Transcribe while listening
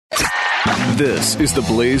This is the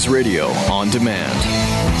Blaze Radio on demand.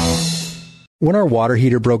 When our water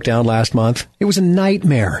heater broke down last month, it was a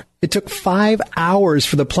nightmare. It took 5 hours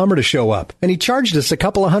for the plumber to show up, and he charged us a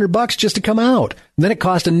couple of $100 just to come out. And then it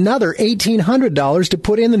cost another $1,800 to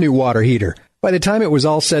put in the new water heater. By the time it was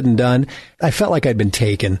all said and done, I felt like I'd been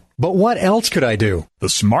taken. But what else could I do? The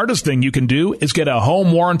smartest thing you can do is get a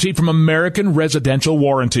home warranty from American Residential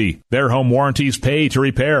Warranty. Their home warranties pay to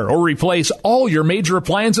repair or replace all your major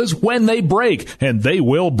appliances when they break, and they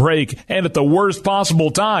will break, and at the worst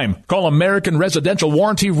possible time. Call American Residential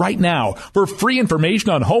Warranty right now for free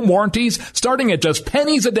information on home warranties starting at just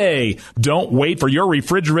pennies a day. Don't wait for your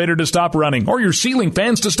refrigerator to stop running or your ceiling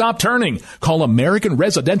fans to stop turning. Call American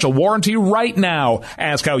Residential Warranty right now.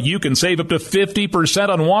 Ask how you can save up to 50%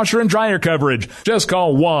 on washer and dryer coverage. Just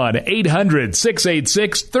call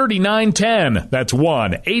 1-800-686-3910. That's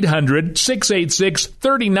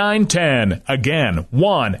 1-800-686-3910. Again,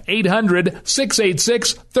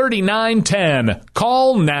 1-800-686-3910.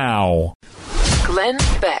 Call now. Glenn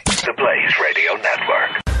Beck. The Blaze Radio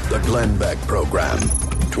Network. The Glenn Beck Program.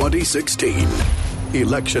 2016.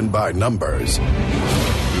 Election by numbers.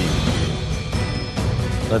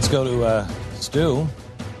 Let's go to Stu,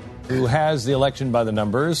 who has the election by the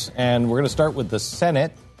numbers, and we're going to start with the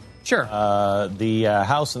Senate. Sure. The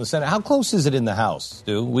House and the Senate. How close is it in the House,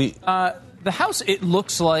 Stu? The House, it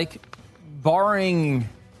looks like, barring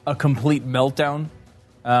a complete meltdown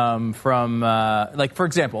from, for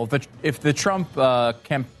example, if the Trump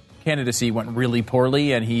candidacy went really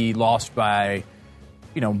poorly and he lost by,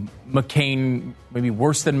 McCain, maybe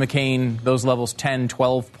worse than McCain, those levels, 10,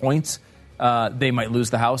 12 points, they might lose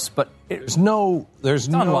the House. But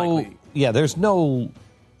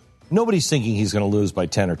nobody's thinking he's going to lose by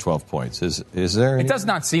 10 or 12 points. Is there? It does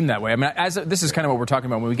not seem that way. I mean, this is kind of what we're talking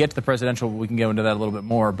about. When we get to the presidential, we can go into that a little bit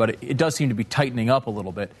more, but it does seem to be tightening up a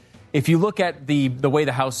little bit. If you look at the way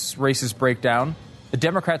the House races break down, the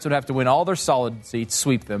Democrats would have to win all their solid seats,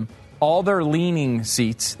 sweep them. All their leaning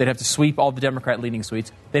seats, they'd have to sweep all the Democrat-leaning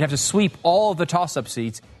seats. They'd have to sweep all of the toss-up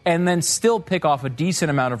seats and then still pick off a decent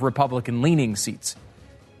amount of Republican-leaning seats.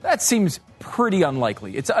 That seems pretty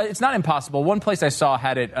unlikely. It's not impossible. One place I saw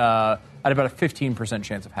had it at about a 15%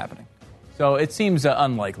 chance of happening. So it seems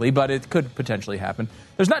unlikely, but it could potentially happen.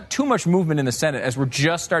 There's not too much movement in the Senate as we're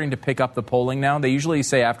just starting to pick up the polling now. They usually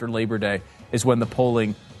say after Labor Day is when the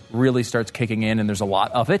polling really starts kicking in, and there's a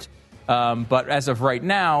lot of it. But as of right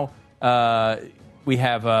now, we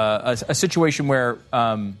have a situation where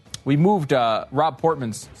we moved Rob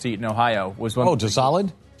Portman's seat in Ohio. To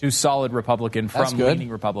solid? To solid Republican from leaning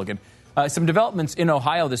Republican. Some developments in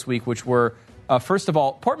Ohio this week, which were, first of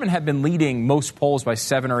all, Portman had been leading most polls by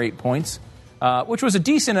 7 or 8 points, which was a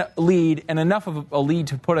decent lead and enough of a lead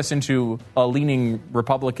to put us into a leaning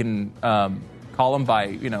Republican column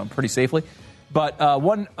by, pretty safely. But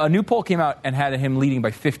a new poll came out and had him leading by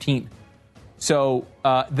 15. So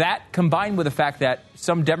that combined with the fact that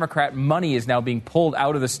some Democrat money is now being pulled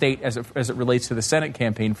out of the state as it relates to the Senate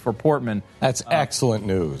campaign for Portman. That's excellent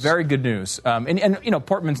news. Very good news. And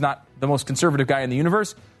Portman's not the most conservative guy in the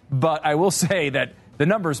universe, but I will say that the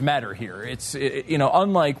numbers matter here. It's,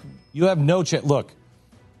 unlike... You have no chance. Look,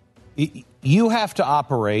 you have to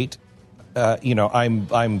operate,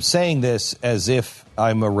 I'm saying this as if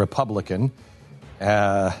I'm a Republican,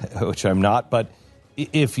 which I'm not, but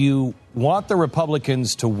if you want the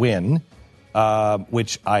Republicans to win,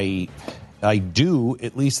 which I do,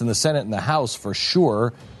 at least in the Senate and the House for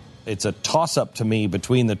sure, it's a toss-up to me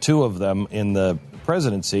between the two of them in the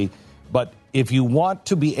presidency. But if you want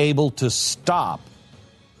to be able to stop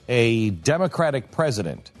a Democratic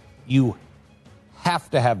president, you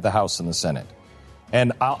have to have the House and the Senate.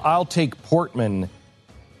 And I'll take Portman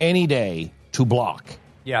any day to block.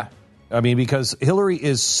 Yeah. I mean, because Hillary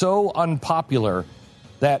is so unpopular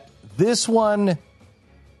that this one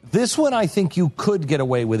I think you could get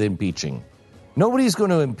away with impeaching. Nobody's going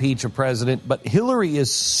to impeach a president, but Hillary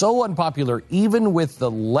is so unpopular, even with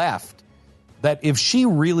the left, that if she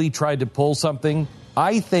really tried to pull something,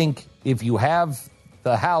 I think if you have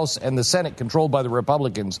the House and the Senate controlled by the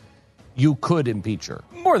Republicans, you could impeach her.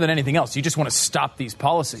 More than anything else, you just want to stop these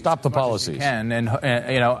policies. Stop the policies. And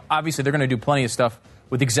obviously they're going to do plenty of stuff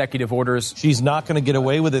with executive orders. She's not going to get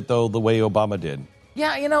away with it, though, the way Obama did.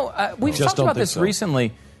 Yeah, we've talked about this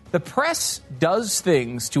recently. The press does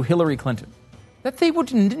things to Hillary Clinton that they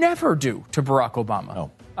would never do to Barack Obama.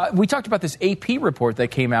 No. We talked about this AP report that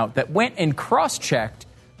came out that went and cross-checked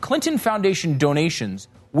Clinton Foundation donations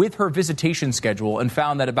with her visitation schedule and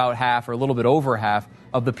found that about half or a little bit over half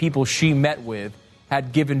of the people she met with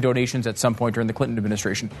had given donations at some point during the Clinton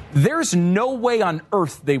administration. There's no way on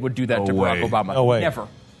earth they would do that to Barack Obama. No way. Never.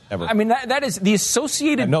 ever. I mean, that is the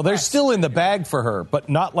Associated No, they're Press. still in the bag for her, but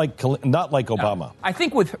not like Obama. I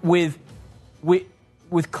think with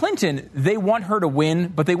Clinton, they want her to win,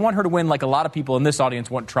 but they want her to win like a lot of people in this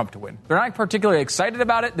audience want Trump to win. They're not particularly excited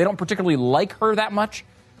about it. They don't particularly like her that much.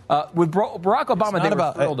 With Barack Obama, they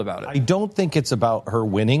were thrilled about it. I don't think it's about her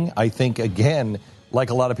winning. I think, again, like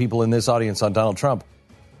a lot of people in this audience on Donald Trump,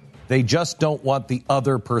 they just don't want the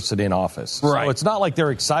other person in office. Right. So it's not like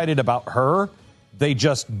they're excited about her. They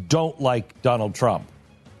just don't like Donald Trump.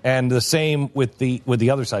 And the same with the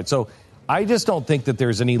other side. So I just don't think that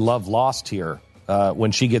there's any love lost here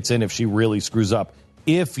when she gets in if she really screws up,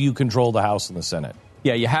 if you control the House and the Senate.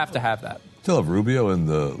 Yeah, you have to have that. Still have Rubio in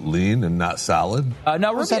the lean and not solid? No,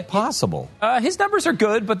 How is that possible? His numbers are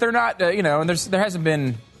good, but they're not, and there hasn't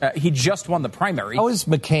been, he just won the primary. How is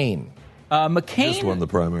McCain? McCain Just won the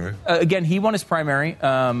primary. Again, he won his primary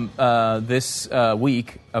this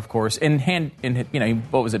week, of course,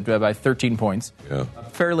 what was it, by 13 points. Yeah.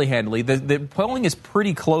 Fairly handily. The polling is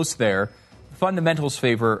pretty close there. Fundamentals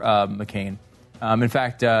favor McCain. In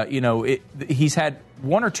fact, he's had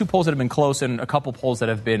one or two polls that have been close and a couple polls that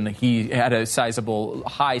have been, he had a sizable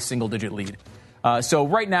high single-digit lead. So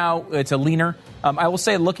right now, it's a leaner. I will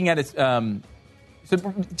say, looking at it, so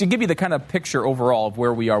to give you the kind of picture overall of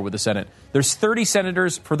where we are with the Senate, there's 30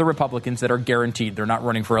 senators for the Republicans that are guaranteed. They're not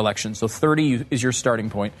running for election. So 30 is your starting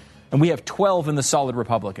point. And we have 12 in the solid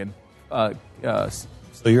Republican. So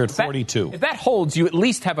you're at 42. If that holds, you at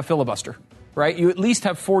least have a filibuster, right? You at least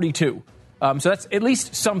have 42. So that's at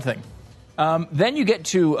least something. Then you get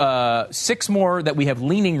to 6 more that we have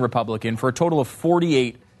leaning Republican for a total of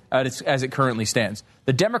 48 as it currently stands.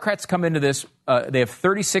 The Democrats come into this, they have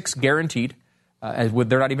 36 guaranteed.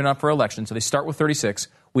 They're not even up for election, so they start with 36.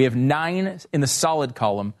 We have 9 in the solid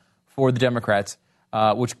column for the Democrats,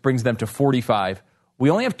 which brings them to 45. We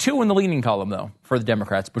only have 2 in the leaning column, though, for the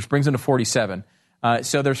Democrats, which brings them to 47.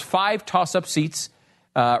 So there's 5 toss-up seats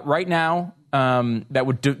right now that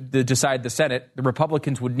would decide the Senate. The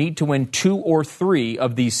Republicans would need to win 2 or 3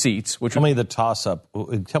 of these seats. Tell me the toss-up.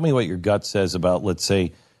 Tell me what your gut says about, let's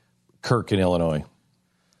say, Kirk in Illinois.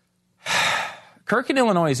 Kirk in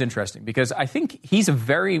Illinois is interesting because I think he's a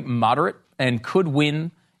very moderate and could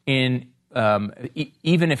win in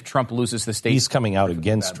even if Trump loses the state. He's coming out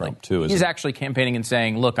against Trump, too, isn't he? He's actually campaigning and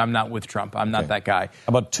saying, look, I'm not with Trump. I'm not that guy. How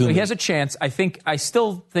about Toomey? So he has a chance. I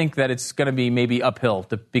still think that it's going to be maybe uphill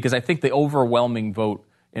because I think the overwhelming vote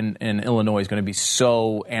in Illinois is going to be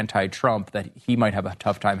so anti-Trump that he might have a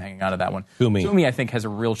tough time hanging out of that one. Toomey, I think, has a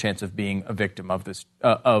real chance of being a victim of this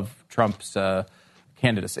of Trump's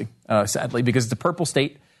candidacy, sadly, because it's a purple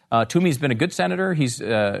state. Toomey's been a good senator. He's,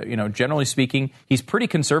 generally speaking, he's pretty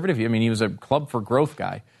conservative. I mean, he was a Club for Growth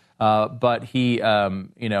guy, but he,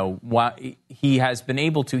 he has been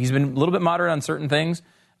able to. He's been a little bit moderate on certain things,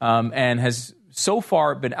 and has so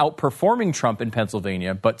far been outperforming Trump in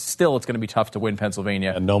Pennsylvania. But still, it's going to be tough to win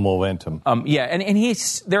Pennsylvania. And no momentum. And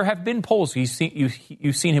there have been polls. You've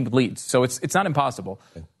seen him with leads, so it's not impossible.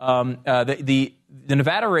 Okay. The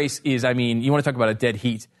Nevada race is, you want to talk about a dead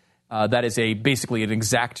heat. That is basically an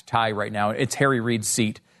exact tie right now. It's Harry Reid's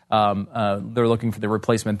seat. They're looking for the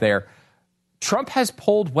replacement there. Trump has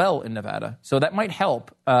polled well in Nevada, so that might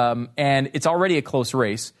help. And it's already a close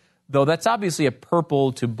race, though that's obviously a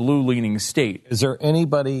purple to blue leaning state. Is there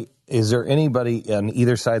anybody on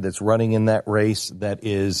either side that's running in that race that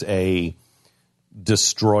is a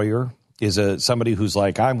destroyer? Is somebody who's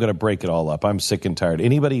like, I'm going to break it all up. I'm sick and tired.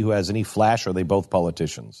 Anybody who has any flash, or are they both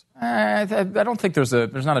politicians? I don't think there's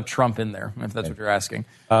not a Trump in there, if that's what you're asking.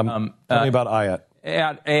 Tell me about Ayotte.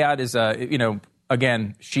 Ayotte is,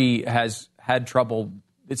 again, she has had trouble.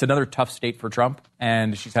 It's another tough state for Trump,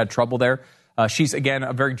 and she's had trouble there. She's, again,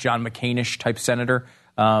 a very John McCain-ish type senator.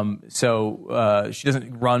 So she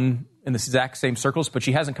doesn't run in the exact same circles, but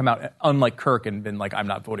she hasn't come out, unlike Kirk, and been like, I'm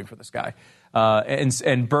not voting for this guy.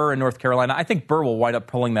 And Burr in North Carolina, I think Burr will wind up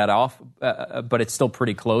pulling that off, but it's still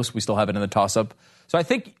pretty close. We still have it in the toss-up. So I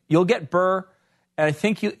think you'll get Burr, and I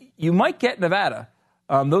think you might get Nevada.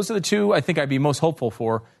 Those are the 2 I think I'd be most hopeful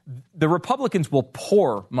for. The Republicans will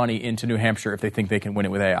pour money into New Hampshire if they think they can win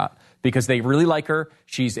it with Ayotte, because they really like her.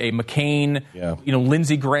 She's a McCain,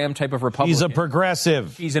 Lindsey Graham type of Republican. She's a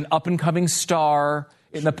progressive. She's an up-and-coming star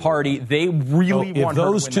in the party. They really want her to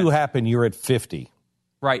win. If those 2 happen, you're at 50.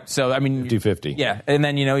 Right. So, 50-50. Yeah. And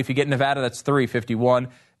then, if you get Nevada, that's 351.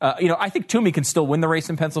 I think Toomey can still win the race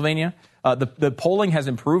in Pennsylvania. The polling has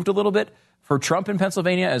improved a little bit for Trump in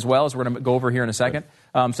Pennsylvania, as well, as we're going to go over here in a second.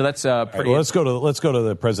 So that's pretty. Well, let's go to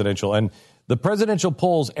the presidential. And the presidential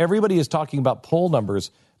polls, everybody is talking about poll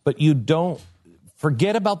numbers, but you don't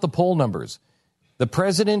forget about the poll numbers. The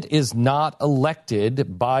president is not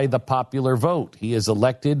elected by the popular vote. He is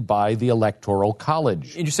elected by the Electoral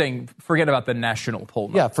College. You're saying forget about the national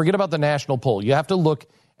poll. Yeah, forget about the national poll. You have to look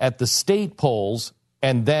at the state polls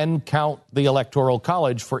and then count the Electoral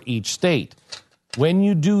College for each state. When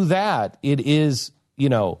you do that, it is,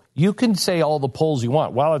 you can say all the polls you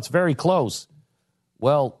want. Well, it's very close.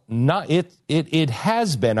 Well, it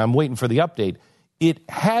has been, I'm waiting for the update, it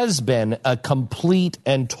has been a complete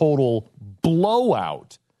and total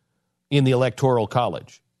blowout in the Electoral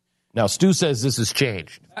College. Now, Stu says this has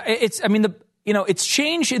changed. It's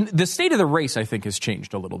changed. In the state of the race, I think, has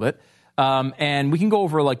changed a little bit. And we can go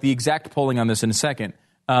over the exact polling on this in a second.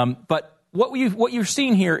 But what you're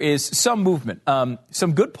seeing here is some movement.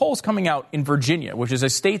 Some good polls coming out in Virginia, which is a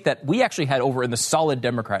state that we actually had over in the solid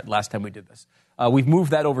Democrat last time we did this. We've moved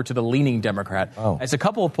that over to the leaning Democrat. Oh. As a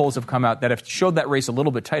couple of polls have come out that have showed that race a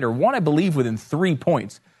little bit tighter. One, I believe, within 3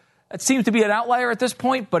 points. That seems to be an outlier at this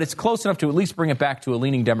point, but it's close enough to at least bring it back to a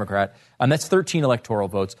leaning Democrat. And that's 13 electoral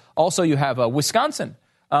votes. Also, you have Wisconsin.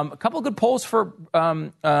 A couple of good polls for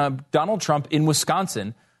Donald Trump in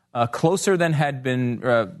Wisconsin, closer than had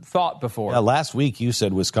been thought before. Yeah, last week you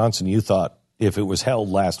said Wisconsin, you thought if it was held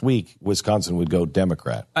last week, Wisconsin would go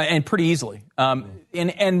Democrat. And pretty easily.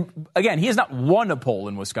 And again, he has not won a poll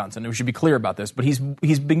in Wisconsin. We should be clear about this, but he's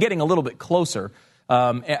been getting a little bit closer.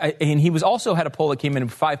 And he was also had a poll that came in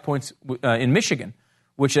 5 points in Michigan,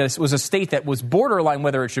 which was a state that was borderline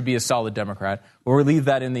whether it should be a solid Democrat. We'll leave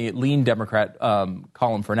that in the lean Democrat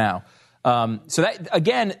column for now. So that,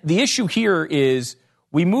 again, the issue here is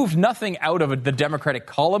we moved nothing out of the Democratic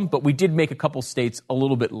column, but we did make a couple states a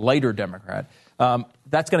little bit lighter Democrat.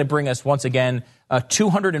 That's going to bring us, once again,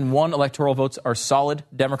 201 electoral votes are solid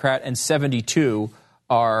Democrat and 72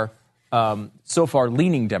 are so far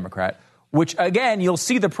leaning Democrat. Which, again, you'll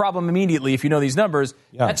see the problem immediately if you know these numbers.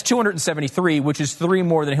 Yeah. That's 273, which is 3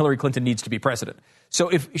 more than Hillary Clinton needs to be president. So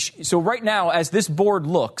right now, as this board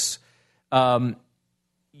looks,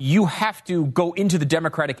 you have to go into the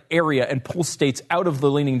Democratic area and pull states out of the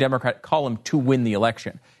leaning Democrat column to win the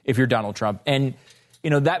election if you're Donald Trump. And,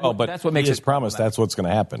 that's what makes it promised. That's what's going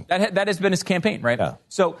to happen. That has been his campaign, right? Yeah.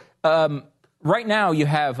 So right now, you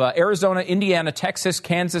have Arizona, Indiana, Texas,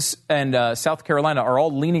 Kansas, and South Carolina are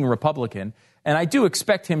all leaning Republican. And I do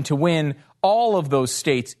expect him to win all of those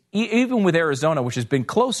states, even with Arizona, which has been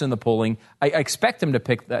close in the polling. I expect him to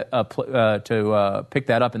pick that up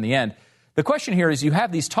in the end. The question here is you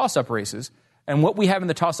have these toss-up races, and what we have in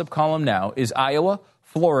the toss-up column now is Iowa,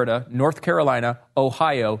 Florida, North Carolina,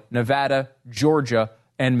 Ohio, Nevada, Georgia,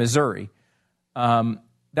 and Missouri.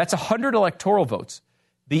 That's 100 electoral votes.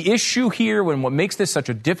 The issue here, and what makes this such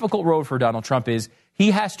a difficult road for Donald Trump, is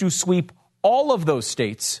he has to sweep all of those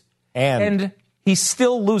states, and he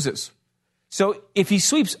still loses. So if he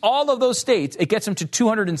sweeps all of those states, it gets him to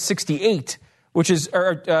 268, which is,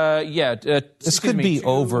 this could be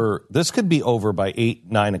over. This could be over by 8,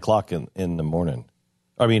 9 o'clock in the morning.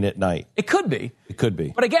 I mean, at night. It could be. It could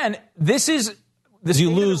be. But again, this is the state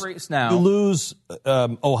of the race now. You lose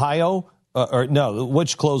Ohio.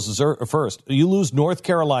 Which closes first? You lose North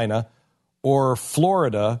Carolina or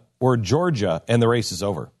Florida or Georgia, and the race is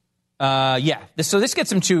over. So this gets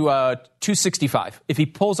him to 265 if he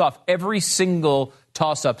pulls off every single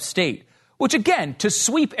toss-up state, which, again, to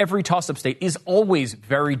sweep every toss-up state is always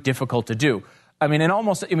very difficult to do.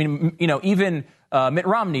 Even Mitt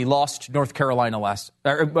Romney lost North Carolina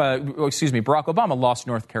Barack Obama lost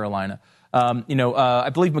North Carolina. I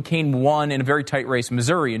believe McCain won in a very tight race,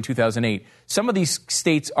 Missouri, in 2008. Some of these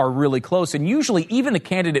states are really close, and usually even a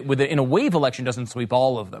candidate in a wave election doesn't sweep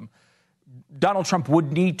all of them. Donald Trump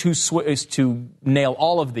would need to nail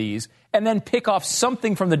all of these and then pick off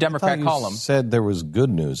something from the Democrat column. You said there was good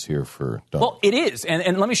news here for Donald. Well, it is,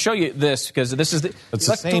 and let me show you this, because this is it's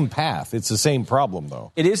the same path. It's the same problem,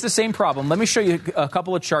 though. It is the same problem. Let me show you a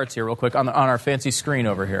couple of charts here real quick on our fancy screen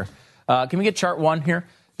over here. Can we get chart 1 here?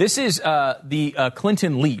 This is the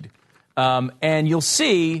Clinton lead, and you'll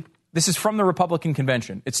see this is from the Republican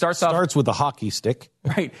convention. It starts with a hockey stick.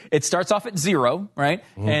 Right. It starts off at 0, right?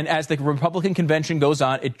 Mm-hmm. And as the Republican convention goes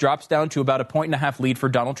on, it drops down to about a 1.5 lead for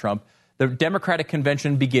Donald Trump. The Democratic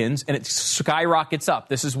convention begins, and it skyrockets up.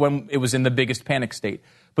 This is when it was in the biggest panic state.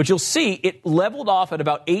 But you'll see it leveled off at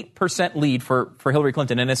about 8% lead for Hillary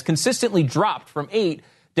Clinton, and has consistently dropped from 8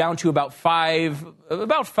 down to about 5.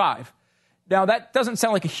 Now, that doesn't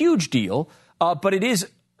sound like a huge deal, but it is.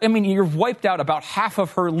 You've wiped out about half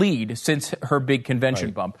of her lead since her big convention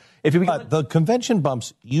bump. The convention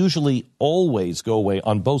bumps usually always go away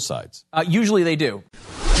on both sides. Usually they do.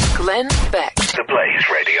 Glenn Beck. The Blaze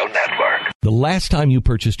Radio Network. The last time you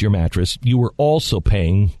purchased your mattress, you were also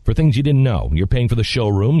paying for things you didn't know. You're paying for the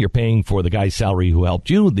showroom, you're paying for the guy's salary who helped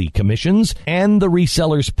you, the commissions, and the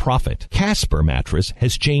reseller's profit. Casper Mattress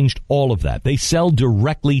has changed all of that. They sell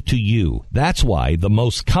directly to you. That's why the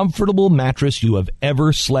most comfortable mattress you have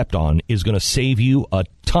ever slept on is going to save you a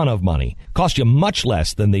ton of money. Cost you much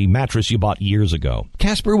less than the mattress you bought years ago.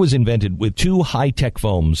 Casper was invented with two high-tech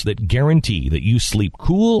foams that guarantee that you sleep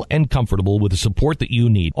cool and comfortable with the support that you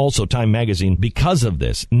need. Also, Time Magazine, because of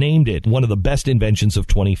this, named it one of the best inventions of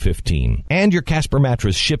 2015. And your Casper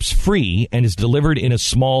mattress ships free and is delivered in a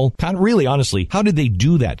small, really honestly, how did they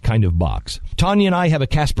do that kind of box? Tanya and I have a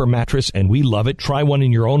Casper mattress and we love it. Try one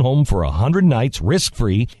in your own home for 100 nights,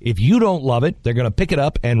 risk-free. If you don't love it, they're going to pick it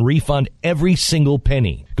up and refund every single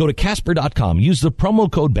penny. Go to Casper.com, use the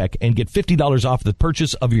promo code Beck, and get $50 off the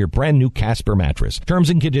purchase of your brand new Casper mattress. Terms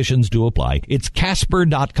and conditions do apply. It's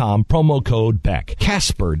Casper.com, promo code Beck.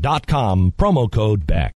 Casper.com, promo code Beck.